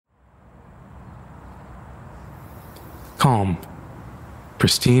Calm.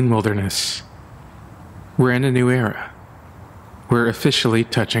 Pristine wilderness. We're in a new era. We're officially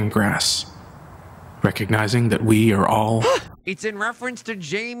touching grass. Recognizing that we are all... It's in reference to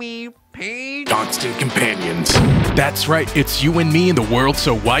Jamie Paige. Constant companions. That's right, it's you and me in the world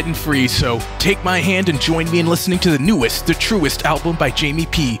so wide and free, so take my hand and join me in listening to the newest, the truest album by Jamie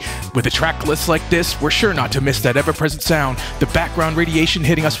P. With a track list like this, we're sure not to miss that ever-present sound, the background radiation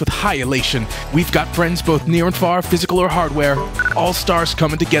hitting us with high elation. We've got friends both near and far, physical or hardware, all stars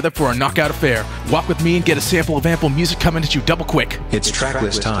coming together for a knockout affair. Walk with me and get a sample of ample music coming at you double quick. It's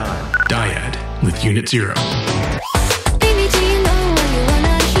tracklist time. Dyad with Unit 0.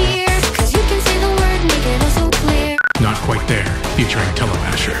 Not Quite There, featuring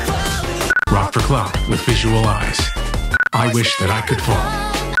Telemasher. Rock for Clock with Visual Eyes. I Wish That I Could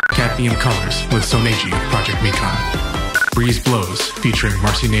Fall. Cadmium Colors with Soneji of Project Mekon. Breeze Blows, featuring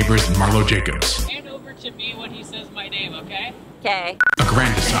Marcy Nabors and Marlow Jacobs. Hand over to me when he says my name, okay? Okay.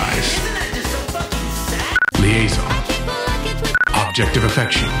 Aggrandicize. Liaison. Object of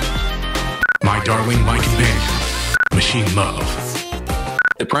Affection. My Darling, My Companion. Machine Love.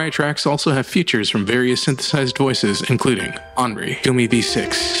 The prior tracks also have features from various synthesized voices, including Henri, Gumi V6,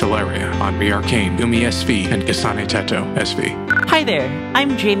 Celeria, Henri Arcane, Gumi SV, and Kasane Tato SV. Hi there,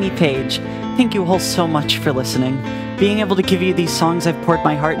 I'm Jamie Paige. Thank you all so much for listening. Being able to give you these songs I've poured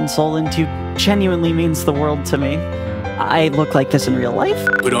my heart and soul into genuinely means the world to me. I look like this in real life?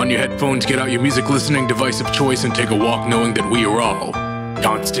 Put on your headphones, get out your music listening device of choice, and take a walk knowing that we are all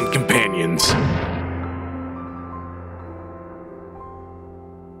constant companions.